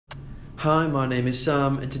Hi, my name is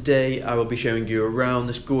Sam and today I will be showing you around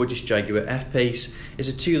this gorgeous Jaguar F-Pace. It's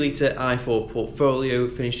a 2-litre i4 Portfolio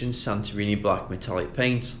finished in Santorini Black metallic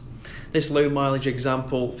paint. This low mileage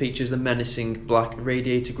example features the menacing black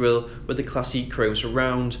radiator grille with the classy chrome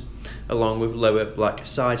surround, along with lower black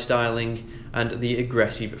side styling and the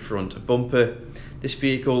aggressive front bumper. This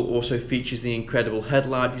vehicle also features the incredible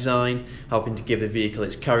headlight design, helping to give the vehicle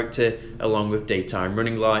its character, along with daytime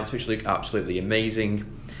running lights which look absolutely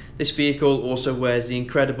amazing. This vehicle also wears the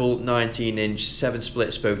incredible 19-inch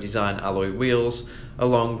 7-split spoke design alloy wheels,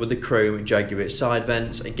 along with the chrome Jaguar side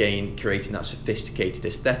vents, again creating that sophisticated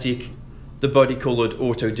aesthetic. The body-coloured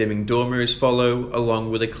auto-dimming door mirrors follow,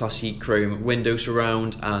 along with a classy chrome window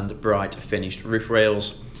surround and bright finished roof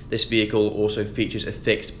rails. This vehicle also features a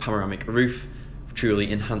fixed panoramic roof,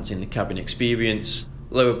 truly enhancing the cabin experience.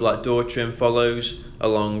 Lower black door trim follows,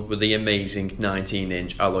 along with the amazing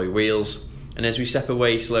 19-inch alloy wheels. And as we step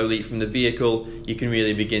away slowly from the vehicle, you can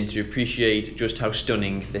really begin to appreciate just how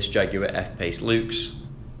stunning this Jaguar F-Pace looks.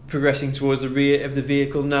 Progressing towards the rear of the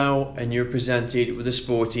vehicle now, and you're presented with a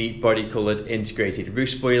sporty body-coloured integrated roof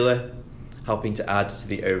spoiler, helping to add to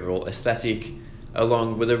the overall aesthetic,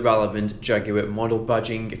 along with a relevant Jaguar model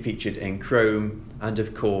badging featured in chrome, and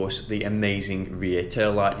of course the amazing rear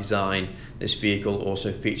taillight design. This vehicle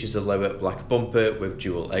also features a lower black bumper with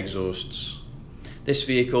dual exhausts. This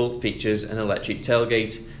vehicle features an electric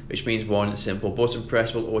tailgate, which means one simple button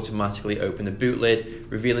press will automatically open the boot lid,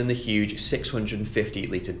 revealing the huge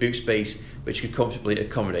 650-litre boot space, which could comfortably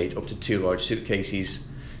accommodate up to 2 large suitcases.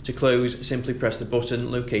 To close, simply press the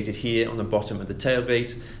button located here on the bottom of the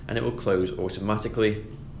tailgate and it will close automatically.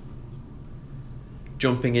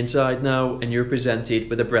 Jumping inside now, and you're presented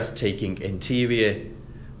with a breathtaking interior,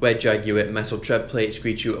 where Jaguar metal tread plates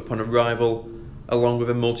greet you upon arrival, along with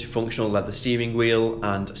a multifunctional leather steering wheel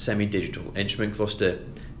and semi-digital instrument cluster.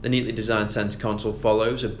 The neatly designed centre console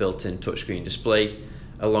follows a built-in touchscreen display,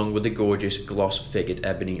 along with the gorgeous gloss-figured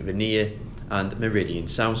ebony veneer and Meridian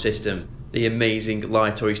sound system. The amazing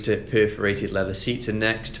light oyster perforated leather seats are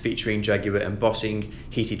next, featuring Jaguar embossing,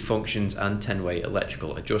 heated functions and 10-way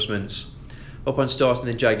electrical adjustments. Upon starting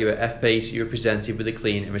the Jaguar F-Pace, you are presented with a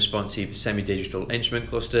clean and responsive semi-digital instrument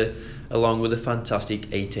cluster, along with a fantastic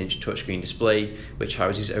 8-inch touchscreen display, which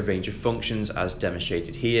houses a range of functions as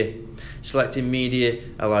demonstrated here. Selecting media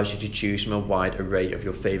allows you to choose from a wide array of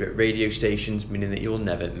your favourite radio stations, meaning that you will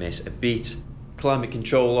never miss a beat. Climate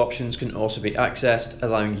control options can also be accessed,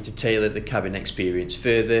 allowing you to tailor the cabin experience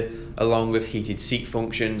further, along with heated seat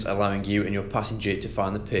functions, allowing you and your passenger to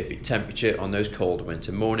find the perfect temperature on those cold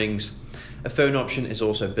winter mornings. A phone option is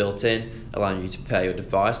also built in, allowing you to pair your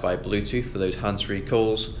device via Bluetooth for those hands-free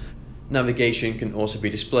calls. Navigation can also be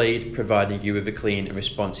displayed, providing you with a clean and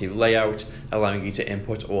responsive layout, allowing you to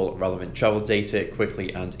input all relevant travel data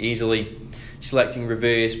quickly and easily. Selecting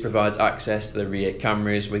reverse provides access to the rear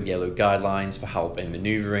cameras with yellow guidelines for help in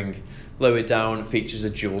manoeuvring. Lower down features a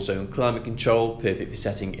dual zone climate control, perfect for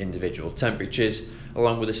setting individual temperatures,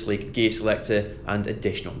 along with a sleek gear selector and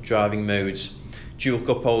additional driving modes. Dual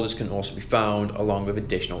cup holders can also be found, along with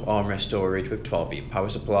additional armrest storage with 12V power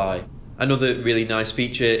supply. Another really nice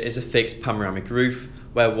feature is a fixed panoramic roof,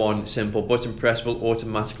 where one simple button press will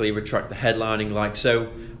automatically retract the headlining like so,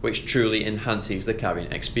 which truly enhances the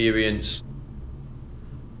cabin experience.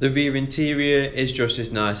 The rear interior is just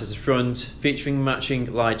as nice as the front, featuring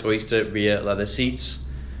matching light oyster rear leather seats,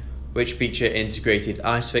 which feature integrated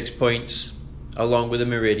ISOFIX points, along with a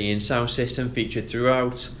Meridian sound system featured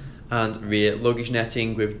throughout, and rear luggage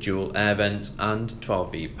netting with dual air vents and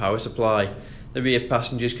 12V power supply. The rear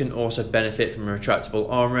passengers can also benefit from a retractable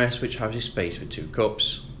armrest which houses space for 2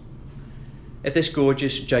 cups. If this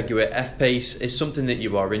gorgeous Jaguar F-Pace is something that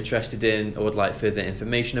you are interested in or would like further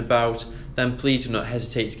information about, then please do not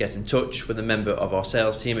hesitate to get in touch with a member of our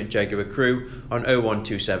sales team at Jaguar Crewe on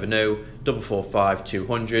 01270 445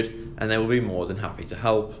 200, and they will be more than happy to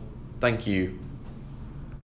help. Thank you.